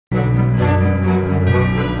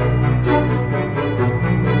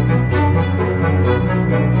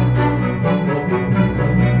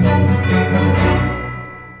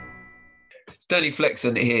Sterling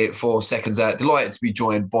Flexon here for Seconds Out. Delighted to be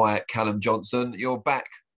joined by Callum Johnson. You're back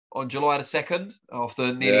on July the 2nd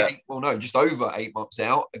after just over 8 months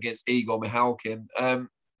out against Igor Mihalkin.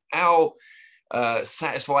 How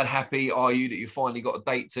satisfied, happy are you that you finally got a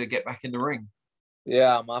date to get back in the ring?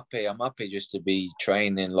 Yeah, I'm happy. I'm happy just to be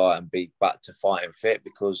training and be back to fighting fit,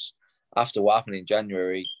 because after what happened in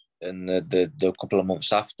January and the couple of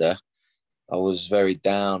months after, I was very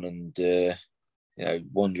down and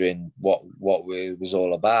wondering what it was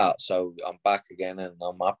all about. So I'm back again and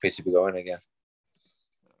I'm happy to be going again.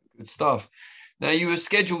 Good stuff. Now, you were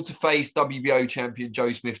scheduled to face WBO champion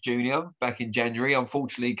Joe Smith Jr. back in January.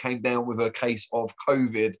 Unfortunately, came down with a case of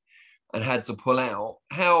COVID and had to pull out.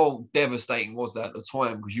 How devastating was that at the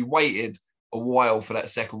time? Because you waited a while for that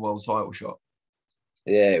second world title shot.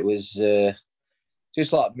 Yeah, it was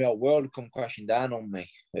just like my world had come crashing down on me.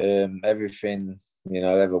 Everything, I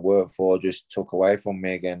ever worked for just took away from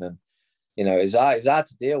me again. And, it's hard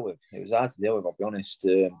to deal with. It was hard to deal with, I'll be honest.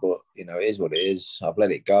 But, it is what it is. I've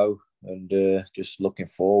let it go and just looking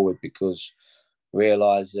forward, because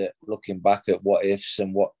realise that looking back at what ifs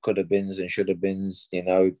and what could have beens and should have beens,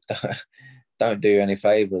 don't do you any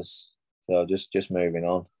favours. So just moving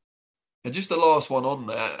on. And just the last one on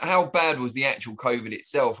that, how bad was the actual COVID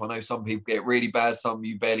itself? I know some people get really bad, some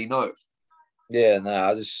you barely know. Yeah, no,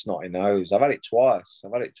 I just snotty nose. I've had it twice,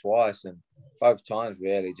 and both times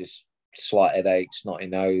really just slight headache, snotty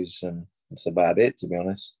nose, and that's about it, to be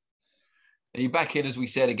honest. And you're back in, as we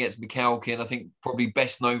said, against Mihalkin. I think probably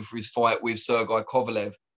best known for his fight with Sergei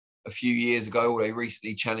Kovalev a few years ago, where they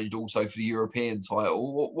recently challenged also for the European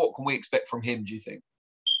title. What can we expect from him, do you think?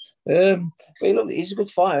 But look, he's a good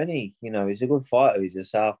fighter, isn't he? He's a good fighter. He's a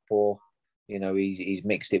southpaw. He's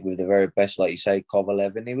mixed it with the very best, like you say,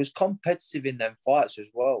 Kovalev, and he was competitive in them fights as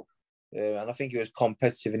well. And I think he was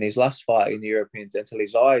competitive in his last fight in the Europeans until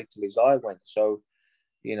his eye went. So,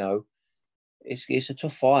 it's a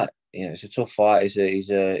tough fight. It's a tough fight.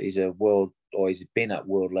 He's a world, or he's been at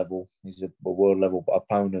world level. He's a world level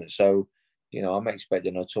opponent. So, I'm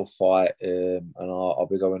expecting a tough fight, and I'll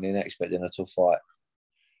be going in expecting a tough fight.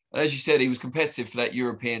 As you said, he was competitive for that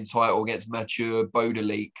European title against Mature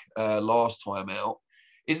Bodalik last time out.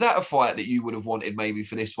 Is that a fight that you would have wanted maybe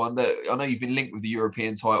for this one? I know you've been linked with the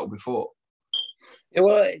European title before. Yeah,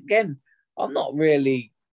 well, again, I'm not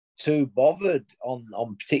really too bothered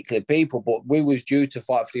on particular people, but we was due to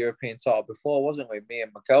fight for the European title before, wasn't we? Me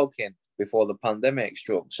and Mihalkin, before the pandemic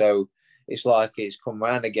struck. So it's like it's come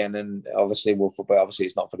around again, and obviously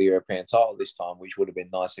it's not for the European title this time, which would have been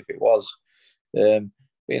nice if it was.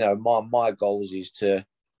 My goals is to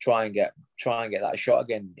try and get that shot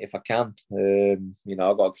again if I can.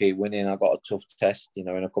 I've got to keep winning. I've got a tough test, in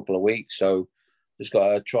a couple of weeks. So just got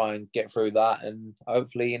to try and get through that, and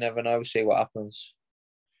hopefully, you never know, see what happens.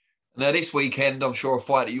 Now, this weekend, I'm sure a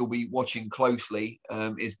fight that you'll be watching closely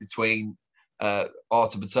is between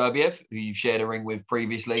Artur Beterbiev, who you've shared a ring with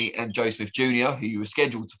previously, and Joe Smith Jr., who you were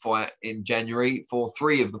scheduled to fight in January for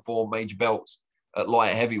 3 of the 4 major belts at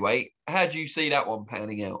light heavyweight. How do you see that one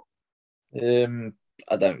panning out?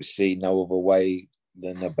 I don't see no other way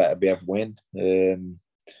than a Beterbiev win.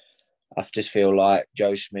 I just feel like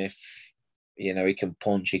Joe Smith, he can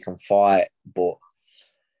punch, he can fight, but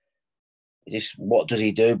just what does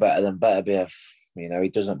he do better than Beterbiev? He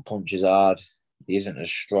doesn't punch as hard, he isn't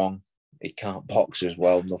as strong, he can't box as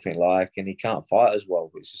well, nothing like, and he can't fight as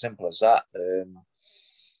well. It's as simple as that.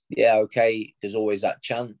 There's always that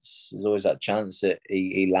chance. There's always that chance that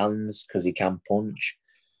he lands because he can punch.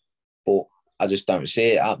 But I just don't see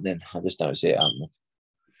it happening.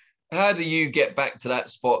 How do you get back to that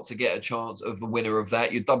spot to get a chance of the winner of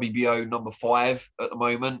that? You're WBO number 5 at the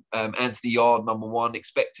moment. Anthony Yarde, number 1,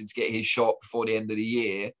 expected to get his shot before the end of the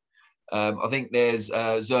year. I think there's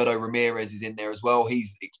Zurdo Ramirez is in there as well.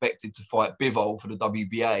 He's expected to fight Bivol for the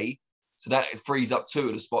WBA. So that frees up 2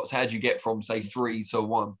 of the spots. How do you get from, say, 3 to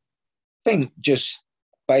 1? I think just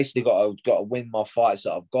basically got to win my fights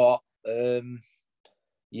that I've got.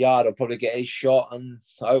 Yarde will probably get his shot, and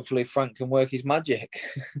hopefully Frank can work his magic.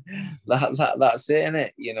 That's it, isn't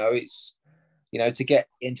it? It's to get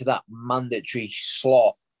into that mandatory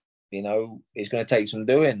slot. It's going to take some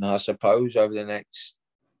doing, I suppose, over the next.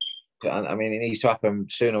 I mean, it needs to happen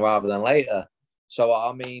sooner rather than later. So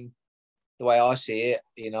the way I see it,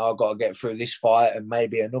 I've got to get through this fight and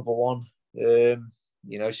maybe another one.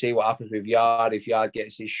 See what happens with Yarde if Yarde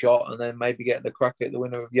gets his shot, and then maybe get the crack at the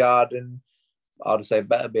winner of Yarde, and I'd say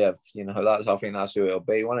Beterbiev. I think that's who it'll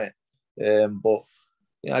be, won't it? But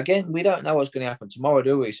again, we don't know what's going to happen tomorrow,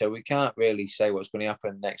 do we? So we can't really say what's going to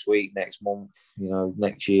happen next week, next month,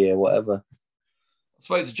 next year, whatever. I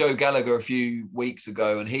spoke to Joe Gallagher a few weeks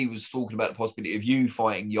ago, and he was talking about the possibility of you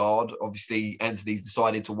fighting Yard. Obviously, Anthony's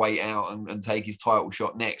decided to wait out and take his title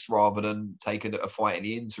shot next rather than take a fight in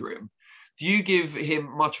the interim. Do you give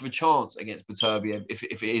him much of a chance against Beterbiev if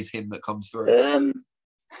it is him that comes through?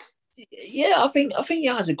 Yeah, I think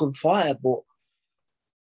Yard's a good fighter, but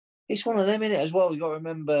it's one of them, innit, as well. You got to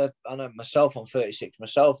remember, I know myself, I'm 36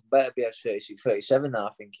 myself. Beterbiev's 36, 37 now,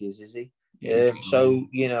 I think he is he? Yeah, so,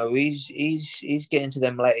 you know, he's getting to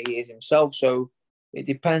them later years himself. So it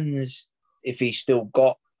depends if he's still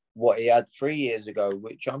got what he had 3 years ago,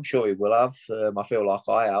 which I'm sure he will have. I feel like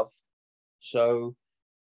I have. So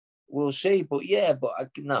we'll see. But yeah, I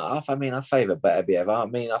favour Beterbiev. I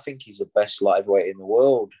mean, I think he's the best lightweight in the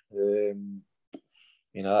world. You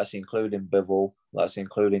know, that's including Bivol, that's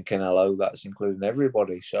including Canelo, that's including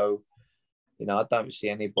everybody. So, you know, I don't see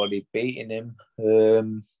anybody beating him.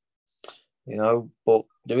 You know, but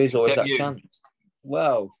there is always that chance.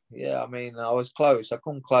 Well, yeah, I mean, I was close. I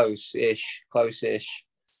come close-ish.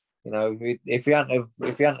 You know, if he hadn't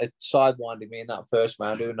sidewinded me in that first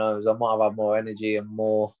round, who knows? I might have had more energy and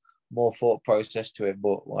more thought process to it.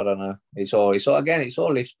 But I don't know. It's all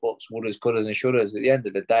ifs, buts, wouldas, couldas, and shouldas. At the end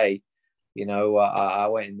of the day, you know, I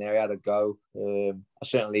went in there, I had a go. I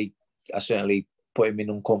certainly put him in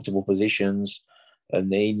uncomfortable positions,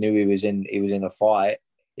 and he knew he was in a fight.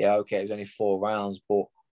 Yeah, okay, it was only 4 rounds, but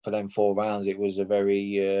for them 4 rounds, it was a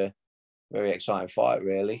very exciting fight,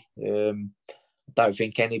 really. I don't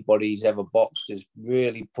think anybody's ever boxed has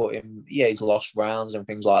really put him. Yeah, he's lost rounds and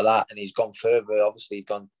things like that, and he's gone further. Obviously, he's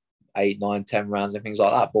gone 8, 9, 10 rounds and things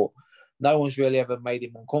like that, but no one's really ever made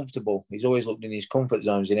him uncomfortable. He's always looked in his comfort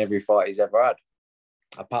zones in every fight he's ever had,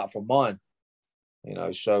 apart from mine. You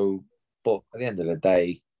know, so, but at the end of the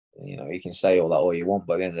day, you know, you can say all that all you want,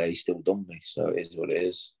 but at the end of the day, he's still done me. So it is what it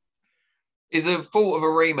is. Is a thought of a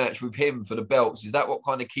rematch with him for the belts, is that what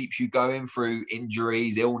kind of keeps you going through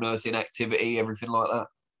injuries, illness, inactivity, everything like that?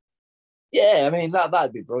 Yeah, I mean,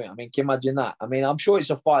 that'd be brilliant. I mean, can you imagine that? I mean, I'm sure it's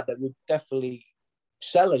a fight that would definitely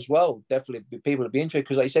sell as well. Definitely people would be interested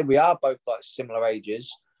because, like you said, we are both like similar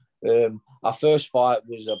ages. Our first fight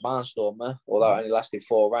was a barnstormer, although it only lasted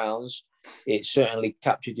 4 rounds. It certainly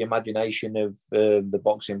captured the imagination of the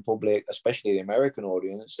boxing public, especially the American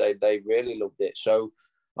audience. They really loved it. So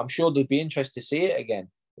I'm sure they'd be interested to see it again.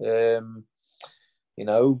 You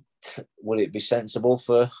know, would it be sensible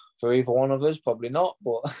for either one of us? Probably not,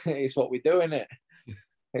 but it's what we do, innit?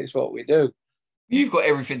 It's what we do. You've got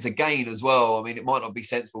everything to gain as well. I mean, it might not be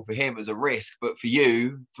sensible for him as a risk, but for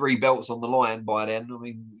you, 3 belts on the line by then. I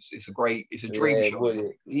mean, it's a dream shot.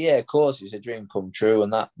 Yeah, of course, it's a dream come true,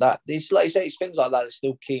 and that it's like you say, it's things like that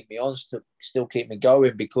still keep me on, still keep me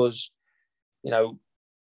going because, you know,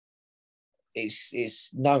 it's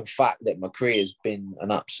known fact that my career has been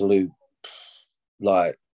an absolute,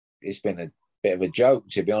 like, it's been a bit of a joke,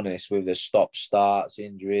 to be honest, with the stop starts,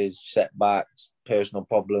 injuries, setbacks, personal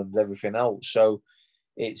problems, everything else. So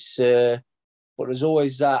it's but there's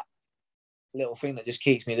always that little thing that just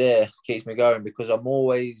keeps me there, keeps me going, because I'm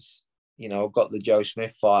always, you know, I've got the Joe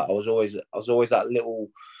Smith fight. I was always that little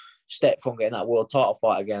step from getting that world title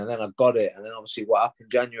fight again, and then I got it, and then obviously what happened in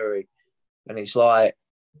January, and it's like,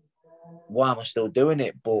 why am I still doing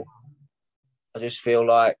it? But I just feel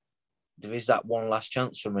like there is that one last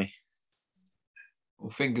chance for me. Well,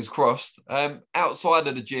 fingers crossed. Outside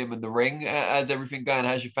of the gym and the ring, how's everything going?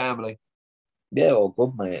 How's your family? Yeah, all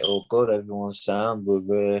good, mate. All good. Everyone's sound.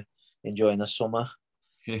 We're enjoying the summer.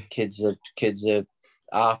 Yeah. Kids are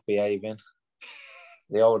half behaving.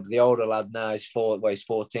 The older lad now is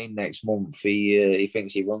 14 next month. He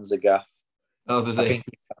thinks he runs a gaff. Oh, does he? I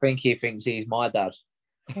think he thinks he's my dad.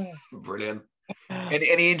 Brilliant.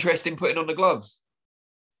 Any interest in putting on the gloves?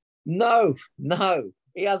 No.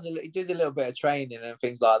 He does a little bit of training and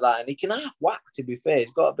things like that, and he can half whack. To be fair,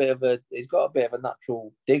 he's got a bit of a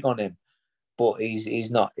natural dig on him, but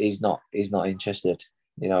he's not interested,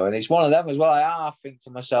 you know. And it's one of them as well. I think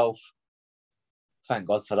to myself, thank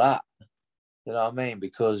God for that. You know what I mean?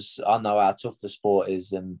 Because I know how tough the sport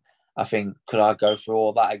is, and I think, could I go through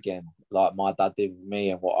all that again, like my dad did with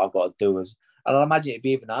me, and what I've got to do and I imagine it'd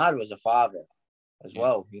be even harder as a father as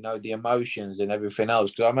well, you know, the emotions and everything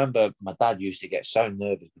else. Because I remember my dad used to get so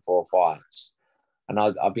nervous before fights, and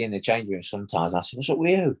I'd be in the change room sometimes. And I said, "What's up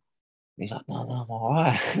with you?" And he's like, "No, I'm all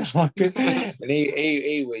right." And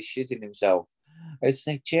he was shitting himself. I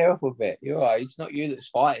say, "Cheer up a bit. You're all right. It's not you that's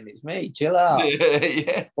fighting. It's me. Chill out."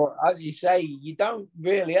 Yeah. But as you say, you don't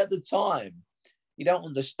really at the time. You don't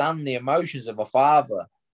understand the emotions of a father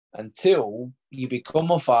until you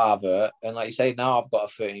become a father. And like you say, now I've got a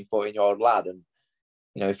 13, 14-year-old lad, and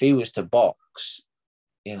you know, if he was to box,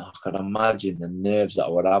 you know, I can imagine the nerves that I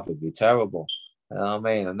would have would be terrible. You know what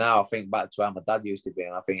I mean? And now I think back to how my dad used to be,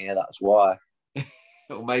 and I think, yeah, that's why.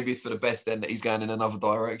 Or maybe it's for the best then that he's going in another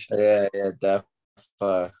direction. Yeah,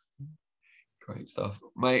 definitely. Great stuff,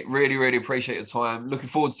 mate. Really, really appreciate your time. Looking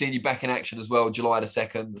forward to seeing you back in action as well, July the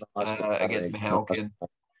 2nd against Mihalkin.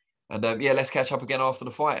 And yeah, let's catch up again after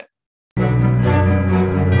the fight.